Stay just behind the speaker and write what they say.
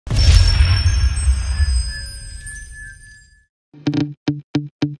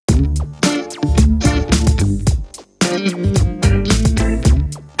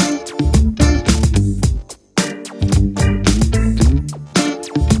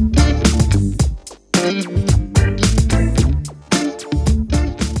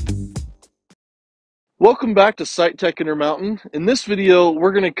Welcome back to SiteTech Intermountain. In this video,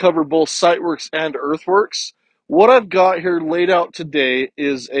 we're going to cover both Siteworks and Earthworks. What I've got here laid out today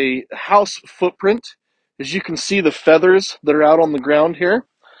is a house footprint. As you can see, the feathers that are out on the ground here.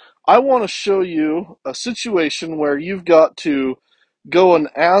 I want to show you a situation where you've got to go and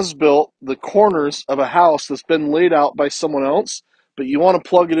as-built the corners of a house that's been laid out by someone else, but you want to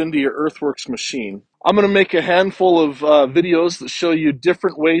plug it into your Earthworks machine. I'm going to make a handful of videos that show you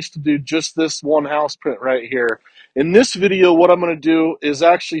different ways to do just this one house print right here. In this video, what I'm going to do is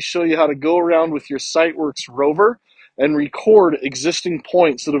actually show you how to go around with your Siteworks rover and record existing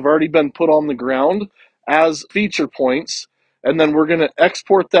points that have already been put on the ground as feature points. And then we're going to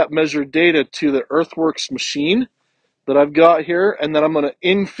export that measured data to the Earthworks machine that I've got here. And then I'm going to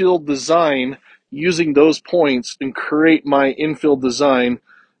Infield Design using those points and create my Infield Design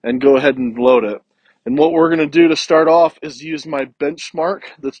and go ahead and load it. And what we're going to do to start off is use my benchmark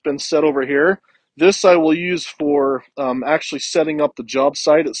that's been set over here. This I will use for actually setting up the job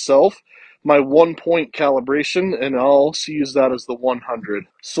site itself, my 1-point calibration, and I'll also use that as the 100.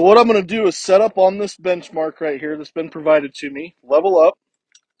 So what I'm going to do is set up on this benchmark right here that's been provided to me, level up.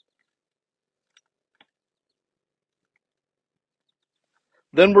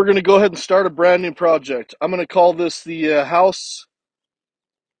 Then we're going to go ahead and start a brand new project. I'm going to call this the house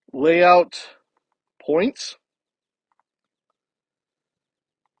layout points.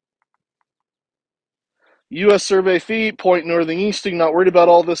 U.S. survey feet, point northing easting, not worried about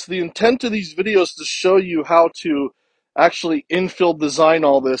all this. The intent of these videos is to show you how to actually infill design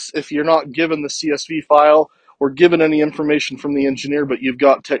all this if you're not given the CSV file or given any information from the engineer, but you've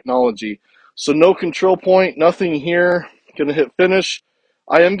got technology. So no control point, nothing here. Gonna hit finish.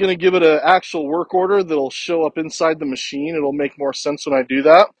 I am gonna give it an actual work order that'll show up inside the machine. It'll make more sense when I do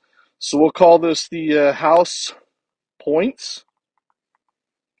that. So we'll call this the house points.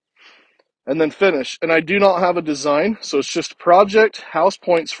 And then finish. And I do not have a design, so it's just project house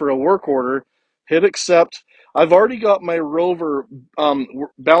points for a work order. Hit accept. I've already got my rover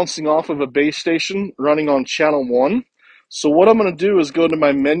bouncing off of a base station running on channel 1. So what I'm going to do is go to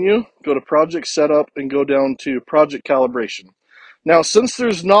my menu, go to project setup, and go down to project calibration. Now, since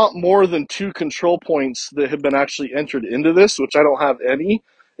there's not more than 2 control points that have been actually entered into this, which I don't have any,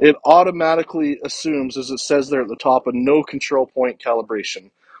 it automatically assumes, as it says there at the top, a no control point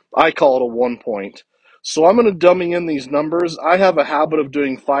calibration. I call it a 1 point. So I'm going to dummy in these numbers. I have a habit of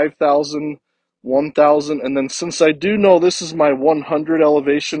doing 5,000, 1,000, and then since I do know this is my 100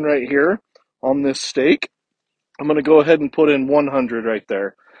 elevation right here on this stake, I'm going to go ahead and put in 100 right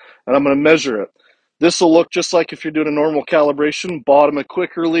there, and I'm going to measure it. This will look just like if you're doing a normal calibration, bottom a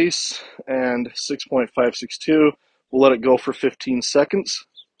quick release, and 6.562. We'll let it go for 15 seconds.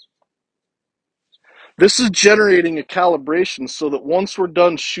 This is generating a calibration so that once we're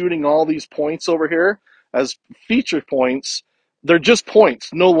done shooting all these points over here as feature points, they're just points,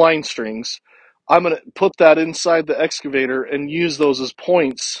 no line strings. I'm going to put that inside the excavator and use those as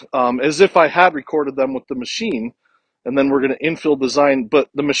points as if I had recorded them with the machine. And then we're going to infill design, but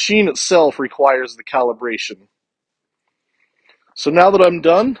the machine itself requires the calibration. So now that I'm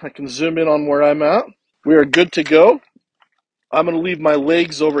done, I can zoom in on where I'm at. We are good to go. I'm going to leave my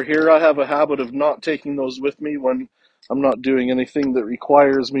legs over here. I have a habit of not taking those with me when I'm not doing anything that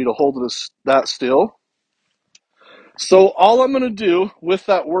requires me to hold it that still. So all I'm going to do with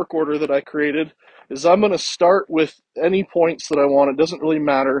that work order that I created is I'm going to start with any points that I want. It doesn't really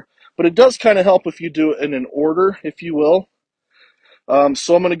matter, but it does kind of help if you do it in an order, if you will.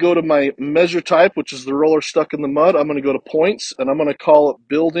 So I'm going to go to my measure type, which is the roller stuck in the mud. I'm going to go to points, and I'm going to call it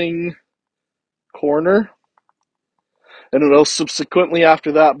building corner. And it'll subsequently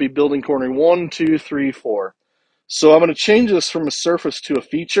after that be building corner 1, 2, 3, 4. So I'm going to change this from a surface to a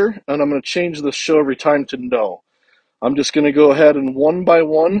feature, and I'm going to change the show every time to no. I'm just going to go ahead and one by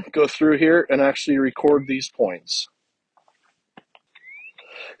one go through here and actually record these points.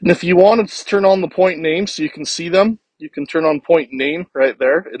 And if you wanted to turn on the point name so you can see them, you can turn on point name right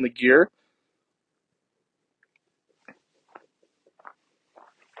there in the gear.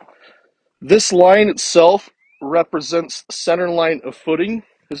 This line itself represents center line of footing,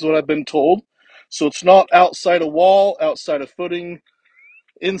 is what I've been told. So it's not outside a wall, outside of footing,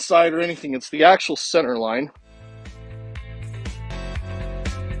 inside or anything. It's the actual center line.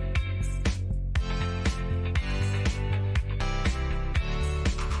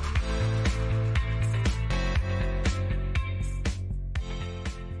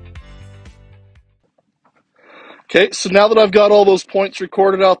 Okay, so now that I've got all those points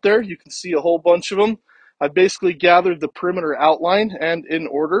recorded out there, you can see a whole bunch of them. I've basically gathered the perimeter outline and in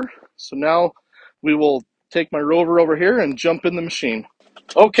order. So now we will take my rover over here and jump in the machine.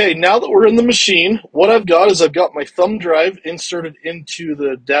 Okay, now that we're in the machine, what I've got is I've got my thumb drive inserted into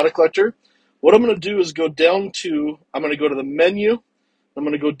the data collector. What I'm going to do is I'm going to go to the menu, I'm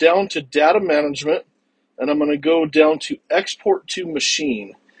going to go down to data management, and I'm going to go down to export to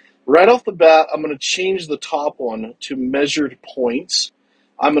machine. Right off the bat, I'm going to change the top one to measured points.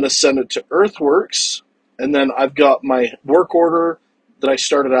 I'm going to send it to Earthworks, and then I've got my work order that I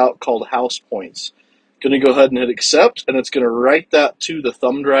started out called house points. Going to go ahead and hit accept, and it's going to write that to the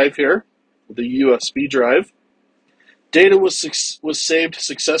thumb drive here, the USB drive. Data was saved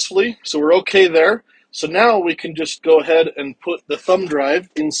successfully, so we're okay there. So now we can just go ahead and put the thumb drive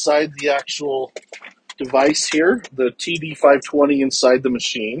inside the actual device here, the TD520 inside the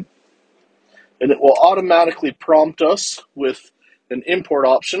machine, and it will automatically prompt us with an import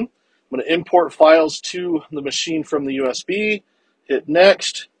option. I'm going to import files to the machine from the USB, hit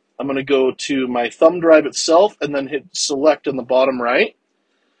next. I'm going to go to my thumb drive itself and then hit select in the bottom right.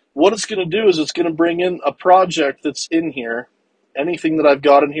 What it's going to do is it's going to bring in a project that's in here, anything that I've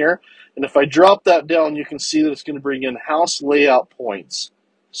got in here, and if I drop that down, you can see that it's going to bring in house layout points.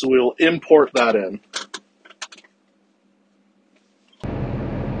 So we will import that in.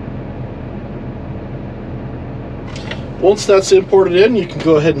 Once that's imported in, you can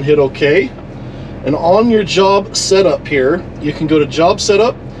go ahead and hit OK. And on your job setup here, you can go to job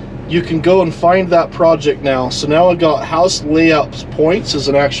setup. You can go and find that project now. So now I've got house layout points as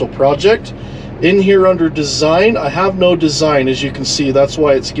an actual project. In here under design, I have no design, as you can see. That's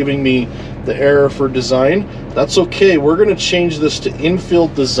why it's giving me the error for design. That's okay. We're going to change this to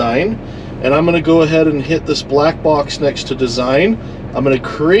Infield Design. And I'm going to go ahead and hit this black box next to design. I'm going to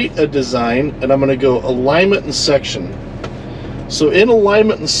create a design, and I'm going to go alignment and section. So in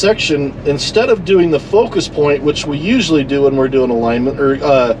alignment and section, instead of doing the focus point, which we usually do when we're doing alignment or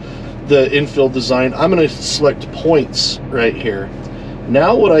the infield design, I'm going to select points right here.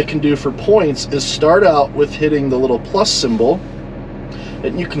 Now what I can do for points is start out with hitting the little plus symbol,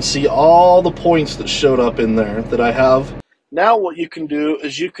 and you can see all the points that showed up in there that I have. Now what you can do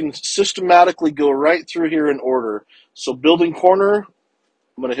is you can systematically go right through here in order. So building corner,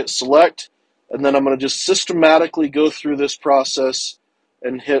 I'm going to hit select, and then I'm going to just systematically go through this process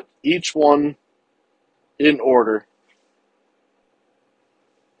and hit each one in order.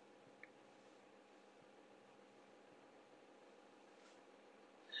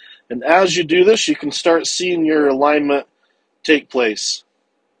 And as you do this, you can start seeing your alignment take place.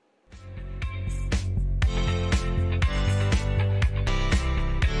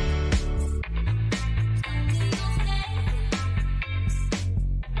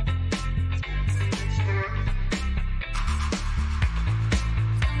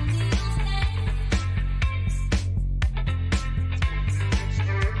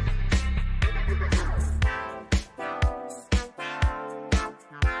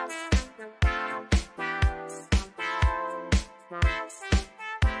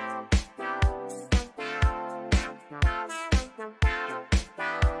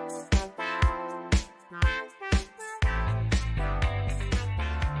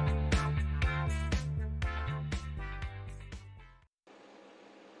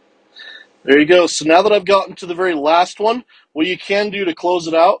 There you go. So now that I've gotten to the very last one, what you can do to close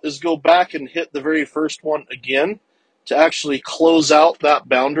it out is go back and hit the very first one again to actually close out that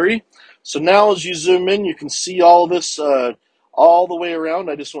boundary. So now as you zoom in, you can see all this all the way around.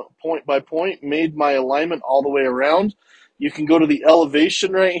 I just went point by point, made my alignment all the way around. You can go to the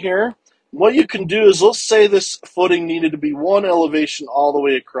elevation right here. What you can do is, let's say this footing needed to be one elevation all the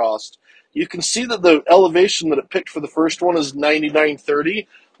way across. You can see that the elevation that it picked for the first one is 99.30.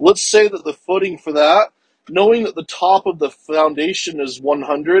 Let's say that the footing for that, knowing that the top of the foundation is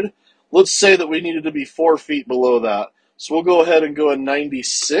 100, let's say that we needed to be 4 feet below that. So we'll go ahead and go at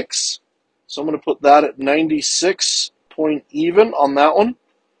 96. So I'm going to put that at 96 point even on that one.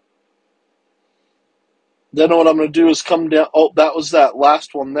 Then what I'm going to do is come down. Oh, that was that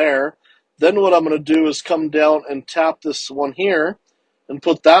last one there. Then what I'm going to do is come down and tap this one here and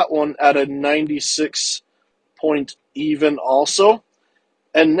put that one at a 96 point even also.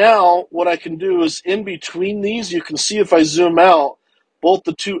 And now what I can do is in between these, you can see if I zoom out, both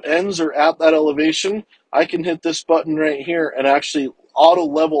the two ends are at that elevation. I can hit this button right here and actually auto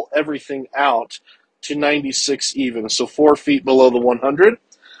level everything out to 96 even, so 4 feet below the 100.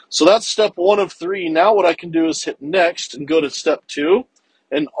 So that's step 1 of 3. Now what I can do is hit next and go to step 2.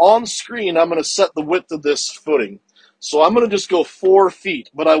 And on screen, I'm going to set the width of this footing. So I'm going to just go 4 feet,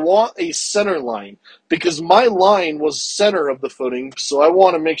 but I want a center line because my line was center of the footing, so I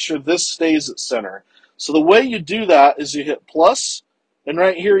want to make sure this stays at center. So the way you do that is you hit plus, and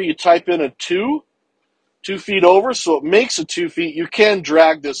right here you type in a 2, 2 feet over, so it makes a 2 feet. You can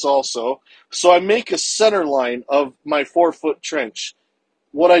drag this also. So I make a center line of my 4-foot trench.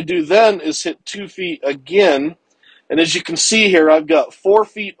 What I do then is hit 2 feet again, and as you can see here, I've got 4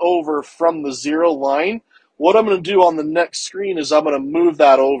 feet over from the zero line. What I'm going to do on the next screen is I'm going to move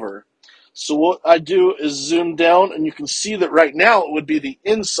that over. So what I do is zoom down, and you can see that right now it would be the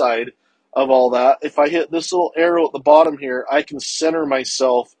inside of all that. If I hit this little arrow at the bottom here, I can center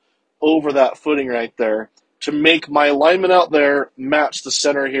myself over that footing right there to make my alignment out there match the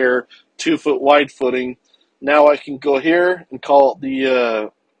center here, 2 foot wide footing. Now I can go here and call it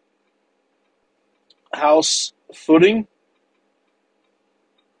the house footing.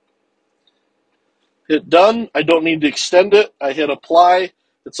 Hit done. I don't need to extend it. I hit apply.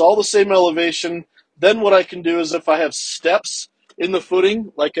 It's all the same elevation. Then what I can do is if I have steps in the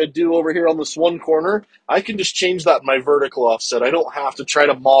footing, like I do over here on this one corner, I can just change that in my vertical offset. I don't have to try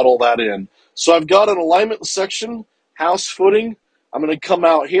to model that in. So I've got an alignment section, house footing. I'm going to come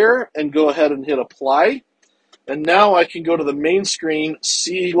out here and go ahead and hit apply. And now I can go to the main screen,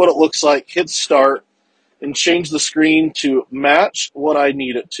 see what it looks like, hit start, and change the screen to match what I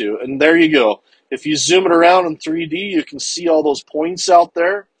need it to. And there you go. If you zoom it around in 3D, you can see all those points out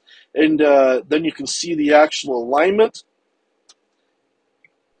there. And then you can see the actual alignment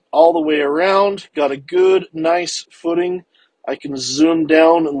all the way around. Got a good, nice footing. I can zoom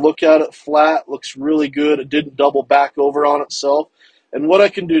down and look at it flat. Looks really good. It didn't double back over on itself. And what I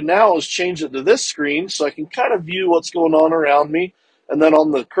can do now is change it to this screen so I can kind of view what's going on around me. And then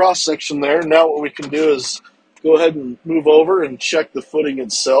on the cross section there, now what we can do is go ahead and move over and check the footing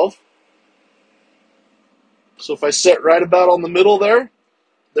itself. So if I set right about on the middle there,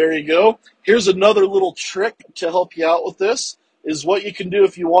 there you go. Here's another little trick to help you out with this, is what you can do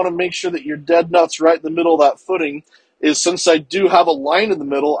if you want to make sure that your dead nut's right in the middle of that footing, is since I do have a line in the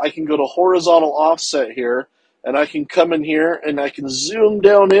middle, I can go to horizontal offset here, and I can come in here and I can zoom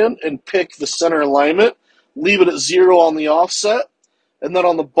down in and pick the center alignment, leave it at 0 on the offset, and then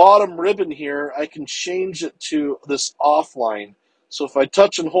on the bottom ribbon here, I can change it to this offline. So if I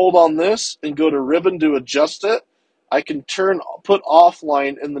touch and hold on this and go to ribbon to adjust it, I can put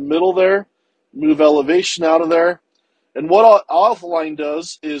offline in the middle there, move elevation out of there. And what offline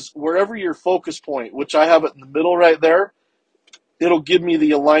does is wherever your focus point, which I have it in the middle right there, it'll give me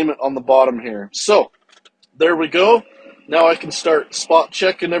the alignment on the bottom here. So there we go. Now I can start spot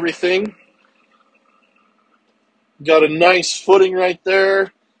checking everything. Got a nice footing right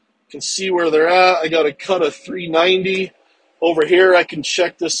there. Can see where they're at. I got a cut of 390. Over here, I can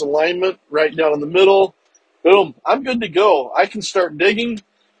check this alignment right down in the middle. Boom, I'm good to go. I can start digging.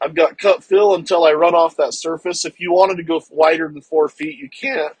 I've got cut fill until I run off that surface. If you wanted to go wider than 4 feet, you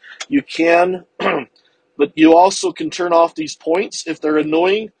can't. You can, but you also can turn off these points if they're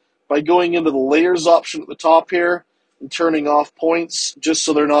annoying by going into the layers option at the top here and turning off points just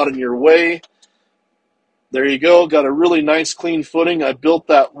so they're not in your way. There you go. Got a really nice clean footing. I built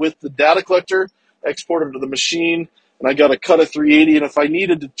that with the data collector, exported it to the machine, and I got a cut of 380. And if I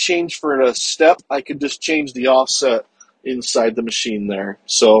needed to change for a step, I could just change the offset inside the machine there.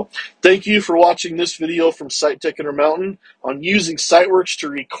 So thank you for watching this video from SiteTech Intermountain on using Siteworks to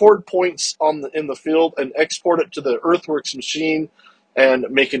record points in the field and export it to the Earthworks machine and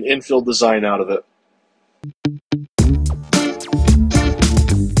make an infield design out of it.